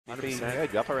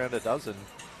Yeah, up around a dozen.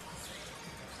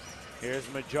 Here's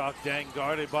Majok Deng,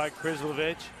 guarded by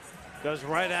Krizlovic. Goes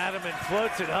right at him and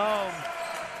floats it home.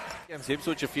 Against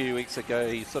Ipswich a few weeks ago,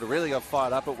 he sort of really got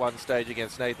fired up at one stage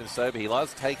against Nathan Sobey. He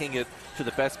loves taking it to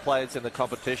the best players in the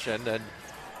competition. And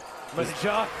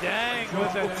Majok Deng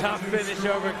with a tough finish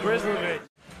over Krizlovic.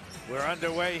 We're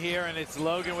underway here, and it's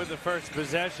Logan with the first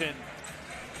possession.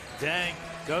 Deng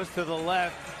goes to the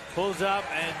left, pulls up,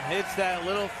 and hits that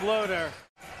little floater.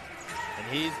 And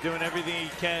he's doing everything he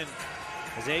can.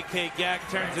 As AK Gak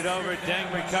turns it over,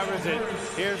 Deng recovers it.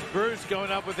 Here's Bruce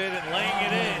going up with it and laying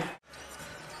it in.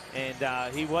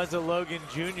 And he was a Logan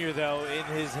Jr., though, in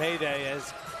his heyday,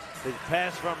 as the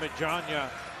pass from Majanya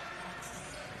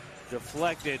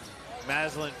deflected.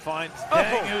 Maslin finds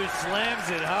Deng, who slams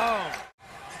it home.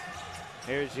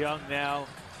 Here's Young now,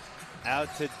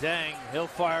 out to Deng. He'll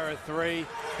fire a three.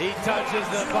 He touches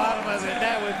the bottom of the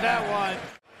net with that one.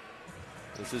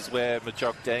 This is where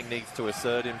Majok Deng needs to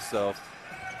assert himself.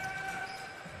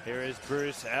 Here is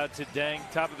Bruce out to Deng,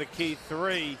 top of the key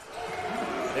three.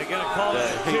 They're going to call it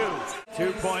a two.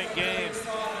 2-point game.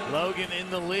 Logan in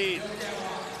the lead.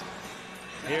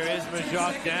 Here is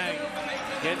Majok Deng,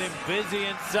 getting busy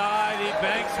inside. He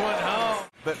banks one home.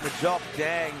 But Majok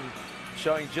Deng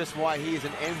showing just why he is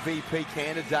an MVP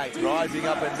candidate, rising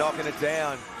up and knocking it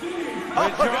down.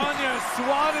 Majanya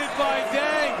swatted by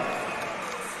Deng.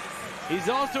 He's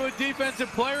also a Defensive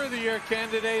Player of the Year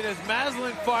candidate as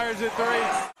Maslin fires a three.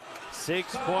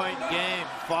 6-point game,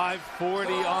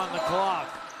 5:40 on the clock.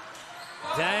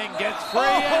 Deng gets free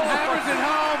and hammers it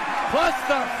home, plus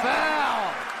the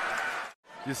foul.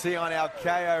 You see on our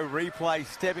Kayo replay,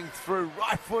 stepping through,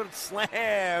 right foot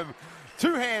slam.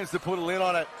 Two hands to put a lid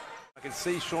on it. I can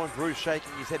see Sean Bruce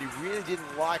shaking his head. He really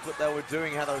didn't like what they were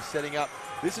doing, how they were setting up.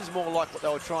 This is more like what they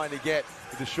were trying to get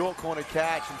with the short corner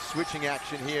catch and switching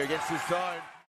action here against his zone.